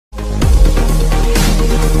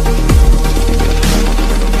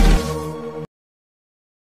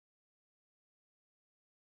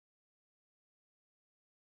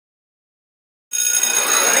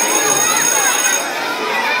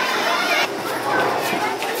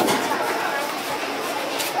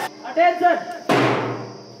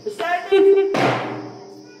Attention! Standing!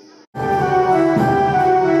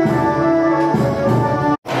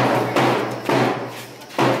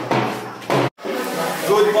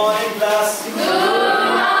 Good morning, class. Good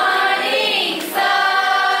morning, sir.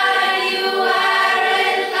 You are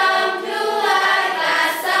welcome to our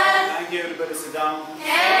class, sir. Thank you, everybody. Sit down.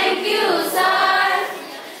 Thank you, sir.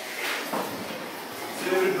 So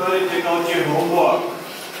everybody take out your homework.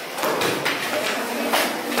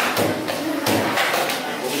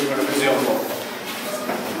 We're going to busy homework.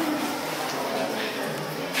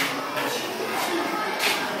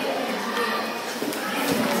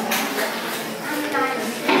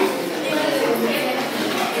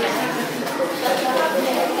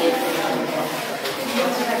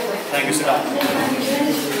 Thank you, sit down.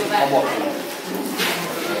 Homework.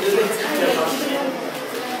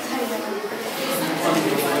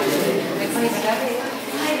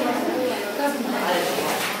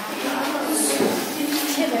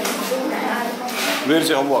 Where is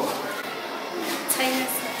your homework? China,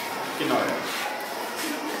 sir.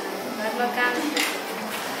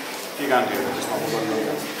 Ke काम थियो त्यसमा homework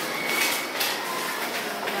गर्नु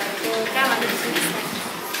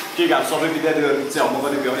के काम सबै विद्यार्थीहरु चाहिँ homework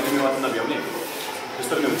गर्ने भ्याउने तिमी मात्र नभ्याउने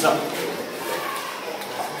त्यस्तो पनि हुन्छ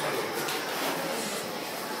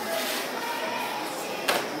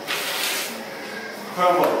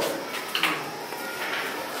होमवर्क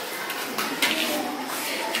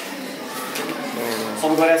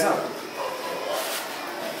सब गरेछ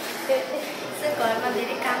सर घरमा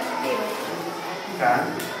धेरै काम थियो काम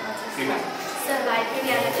सर भाइ पनि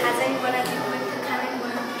आज खाजा नि बनाइदिनु भयो खाना नि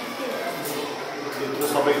बनाउनु त्यो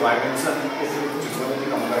सबै भाइ पनि छ त्यसरी चुज गर्ने नि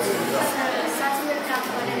काम गर्छ साँच्चै मेरो काम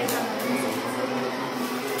गरेर काम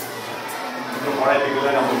त्यो पढाइ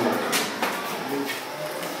बिग्रेर काम गर्नु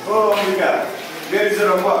ओ Ambika where is your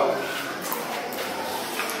homework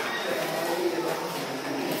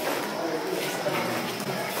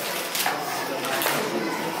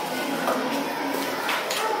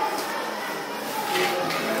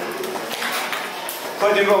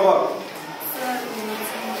What did you go work?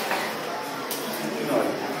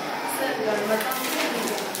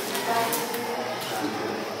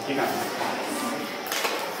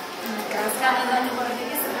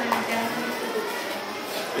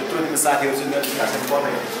 साथीहरु चाहिँ खासै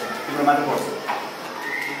पर्दैन तिम्रो मात्र पर्छ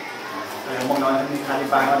म नआउने खाली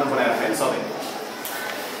पामा त बनाएर खाएँ सधैँ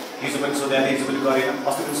हिजो पनि सोधे हिजो पनि गरेन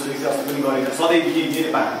अस्ति पनि सोधेको अस्ति पनि गरेन सधैँ के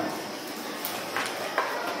पामा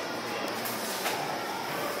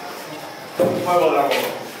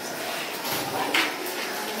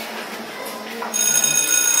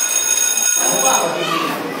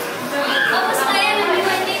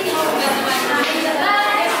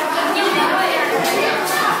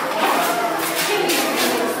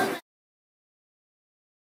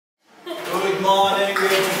Good morning,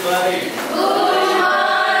 everybody. Good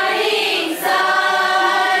morning, sir.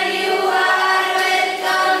 You are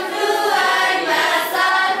welcome to our class,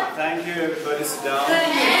 sir. Thank you, everybody. Sit down.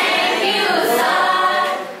 Thank you, sir.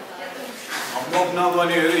 Homework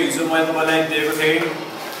नगर्नेहरू हिजो मैले तपाईँलाई दिएको थिएँ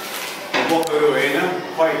होमवर्कहरू होइन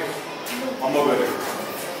खै होमवर्कहरू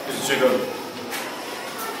त्यसो चाहिँ गर्नु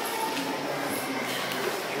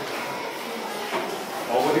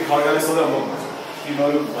भगवती खड्काले सधैँ होमवर्क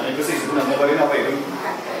तिमीहरू भनेको चाहिँ हिजो पनि गरेन अब हेरौँ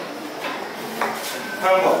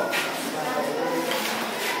होमवर्क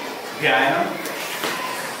भ्याएन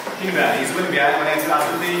किन भ्याए हिजो पनि भ्याएन भनेको थियो आज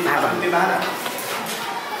पनि भएन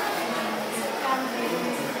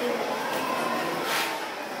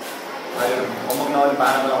होमवर्क नगर्ने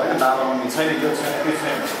पारामा होइन बाबा मम्मी छैन त्यो छैन त्यो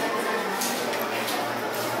छैन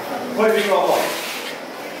खोइ तिम्रो अब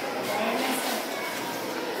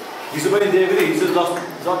हिजो पनि दिएको थिएँ हिजो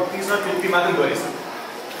जति छ त्यति मात्रै गरेछ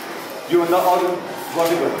योभन्दा अरू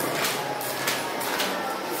गर्दै गयो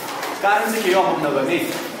कारण चाहिँ के हो होमवर्क नगर्ने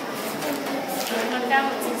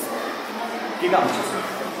के काम हुन्छ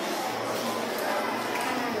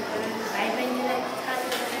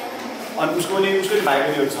अनि उसको नि उसकै भाइ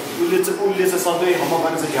बहिनीहरू छ उसले चाहिँ सधैँ होमवर्क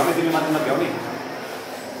गर्ने चाहिँ भ्याउने तिमीले मात्र नभ्याउने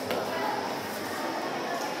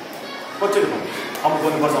कसरी होमवर्क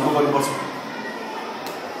गर्नुपर्छ होमवर्क गर्नुपर्छ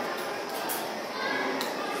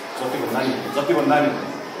जति भन्दा नि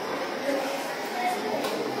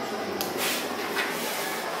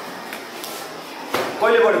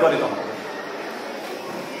कहिलेबाट गरेँ त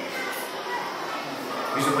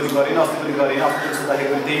हिजो पनि गरेन अस्ति पनि गरेन अस्ति पनि सोद्धाखेरि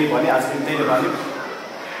पनि त्यही भने आज पनि त्यही भन्यो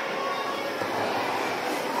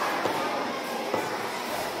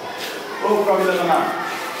ओ प्रमिला जना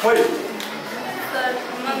खोइ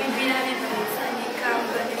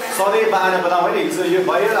सधैँ बाहना बनाऊ होइन हिजो यो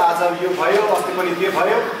भयो आज यो भयो अस्ति पनि के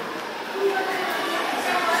भयो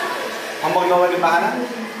homework नगर्ने बहाना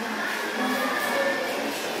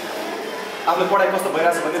आफ्नो पढाइ कस्तो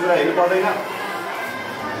भइरहेछ भन्ने कुरा हेर्नु पर्दैन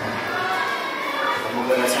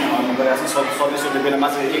होमवर्क गरिरहेछ सदस्यले बेलामा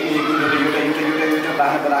चाहिँ एक एउटा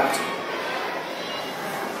बहाना बनाएको छ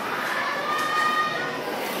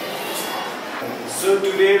So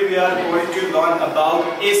today we are going to learn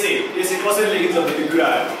about essay. Essay कसरी लेखिन्छ भन्ने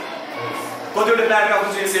कुराहरु कतिवटा प्याराग्राफ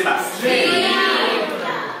हुन्छ एसेमा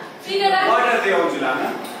What are they all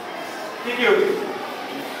Julana? Ke ho?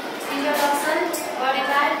 Introduction, body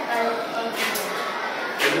part,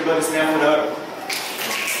 Everybody stand for her.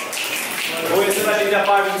 Oh, yes, I think that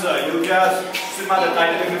part is you just swim out the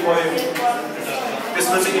title before you. This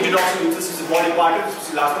was the introduction. This is the body part. This is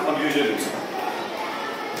the last conclusion.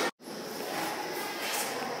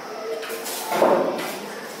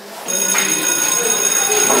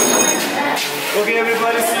 Okay,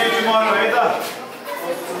 everybody, see you tomorrow, right?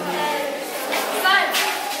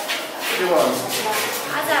 के भयो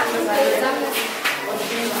आज हाम्रो घर जानु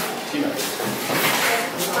किन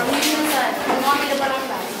हामी मम्मीले बनाउनु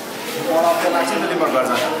भएको पढाउँछ लाग्छ नि तिम्रो घर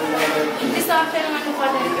जान त्यस्तो अप्ठ्यारो मान्नु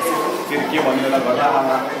पर्दैन फेरि के भन्नु होला घरमा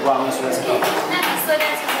आमा बुवा आउनु सुनेछ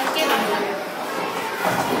के भन्नु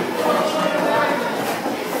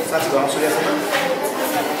साथी घरमा सुनेछ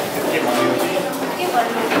के भन्नु हुन्छ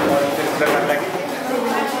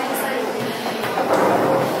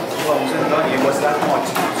नि त यो बसिरहेको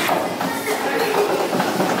म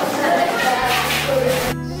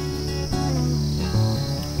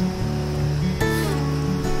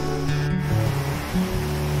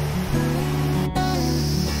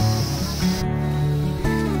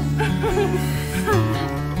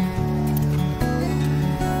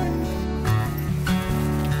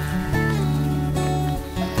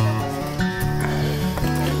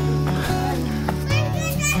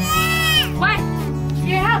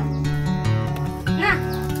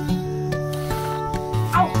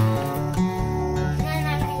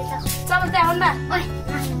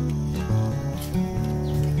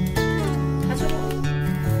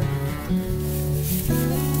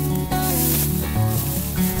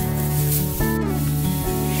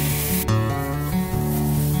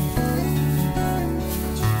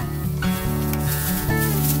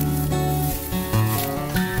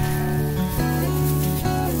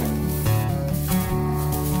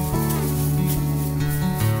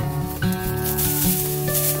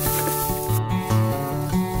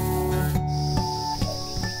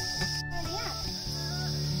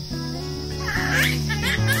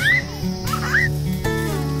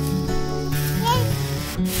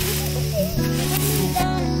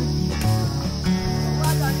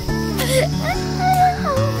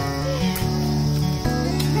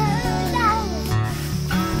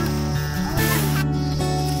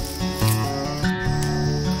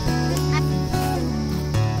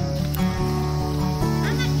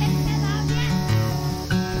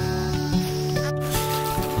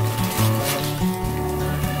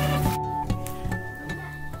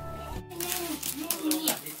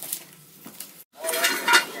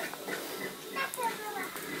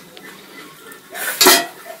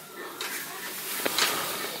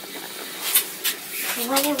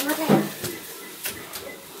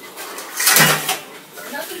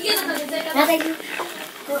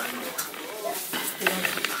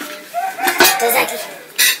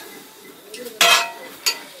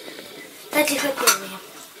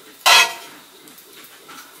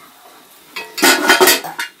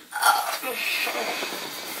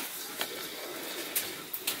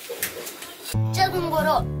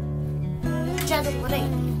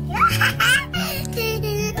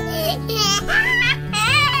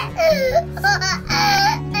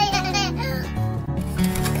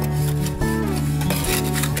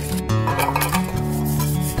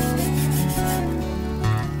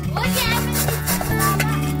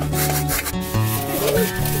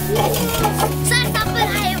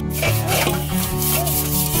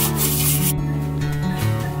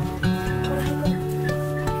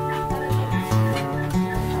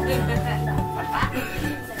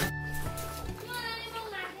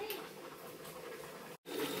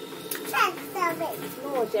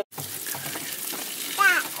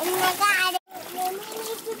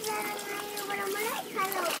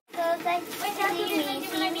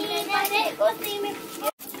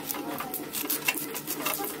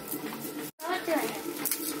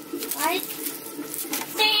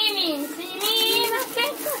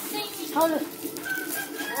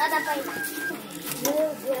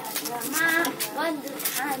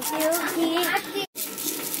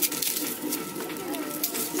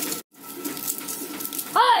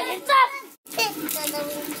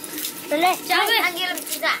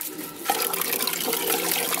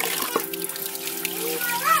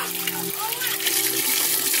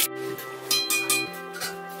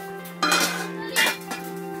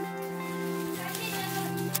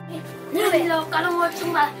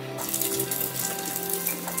Chumba.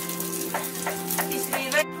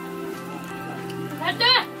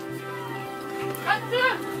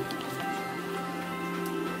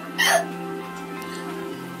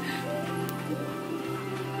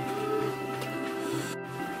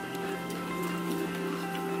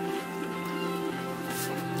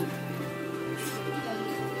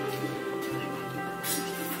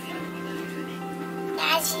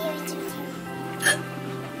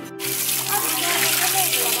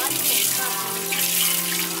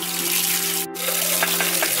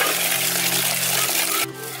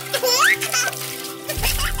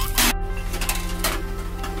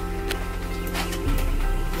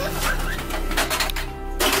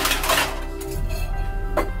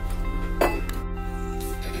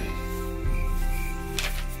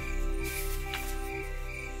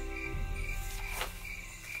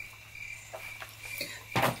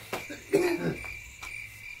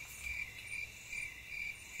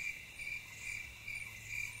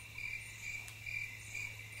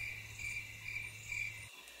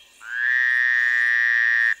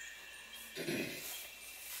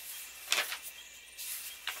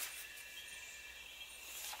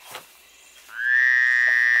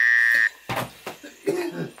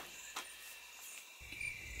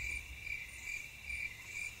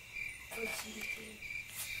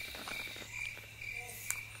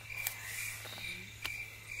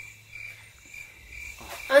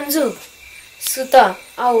 Anju, सुता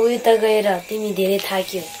आऊ उता गएर तिमी धेरै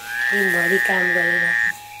थाक्यौ दिनभरि काम गरेर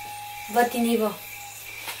बत्ती निभो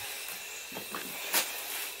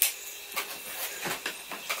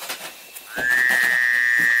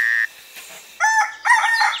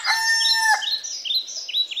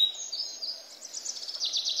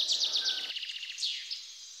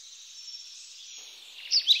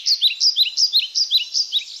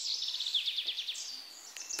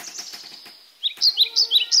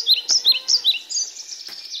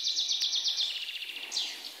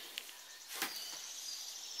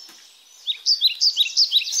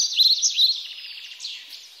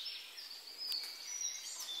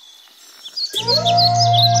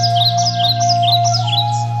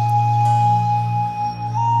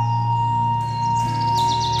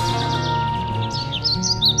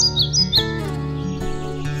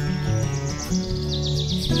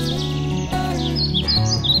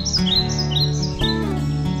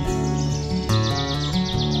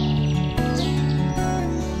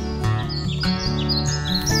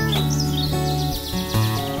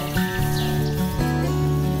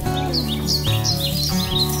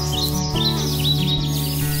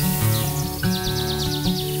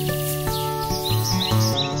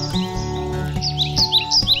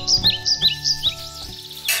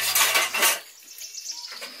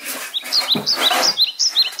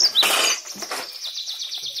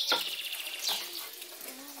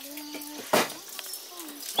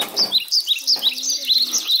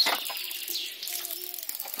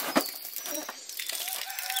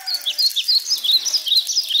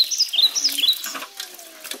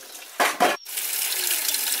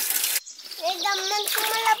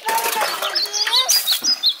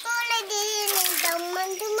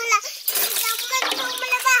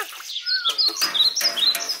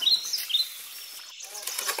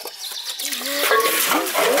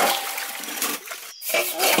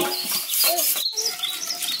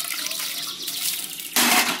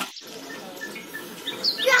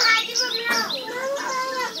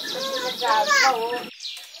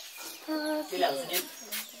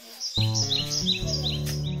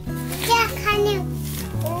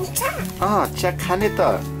चिया खाने त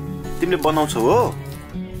तिमीले बनाउँछौ हो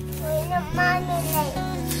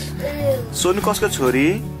सोनु कसको छोरी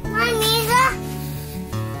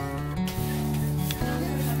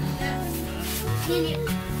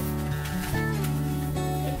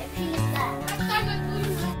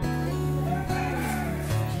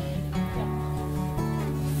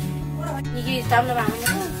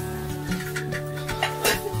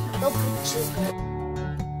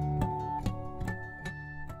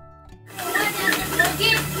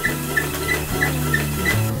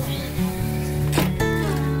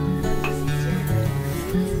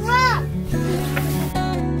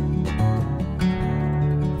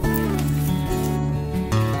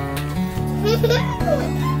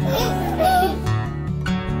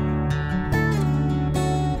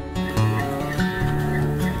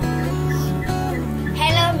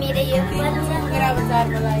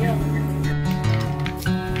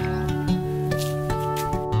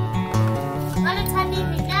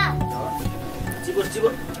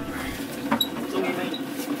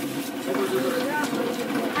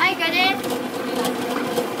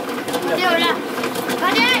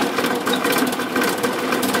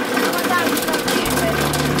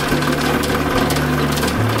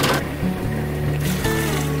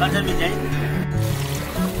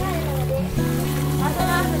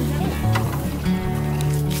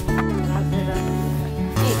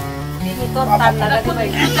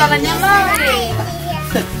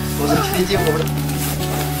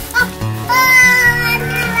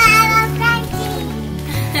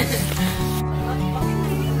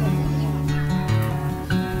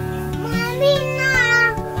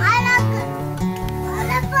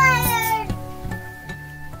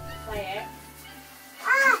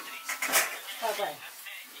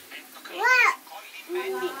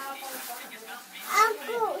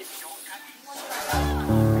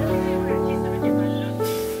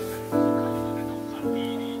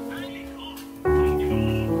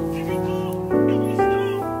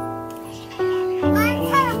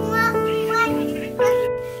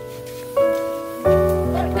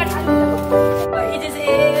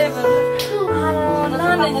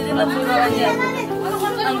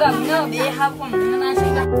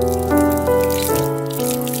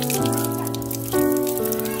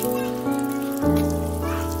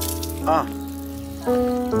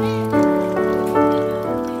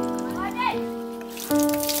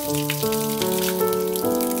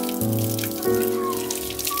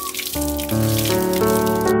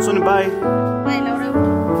Sony, bye.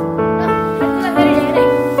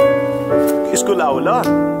 School आओ ल.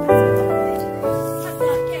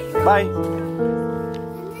 Bye.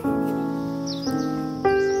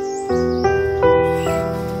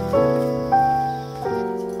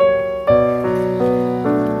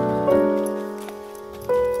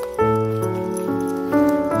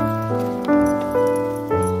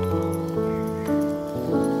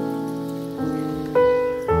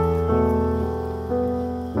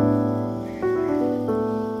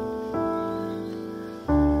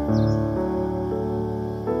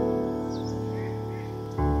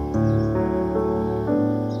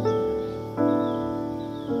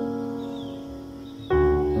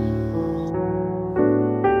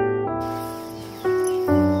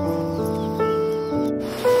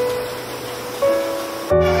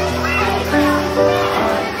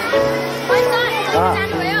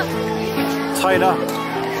 छैन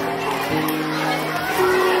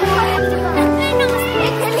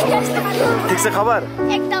ठीक से खबर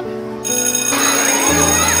एकदम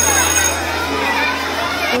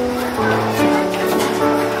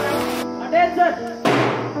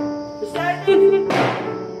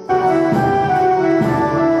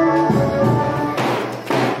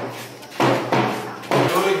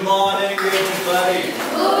Good morning everybody.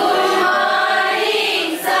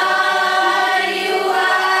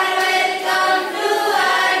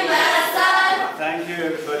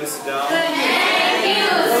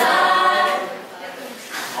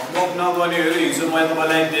 नगर्नेहरू हिजो मैले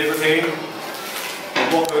तपाईँलाई दिएको थिएँ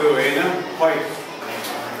बुकहरू होइन खै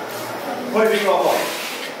अब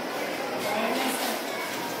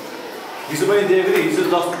हिजो पनि दिएको थिएँ हिजो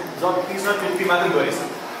 30 र 50 मात्रै गएछ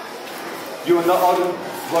योभन्दा अरू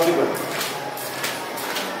गर्दै गयो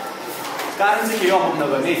कारण चाहिँ के हो होमवर्क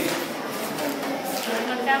नगर्ने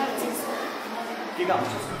के काम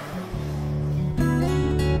हुन्छ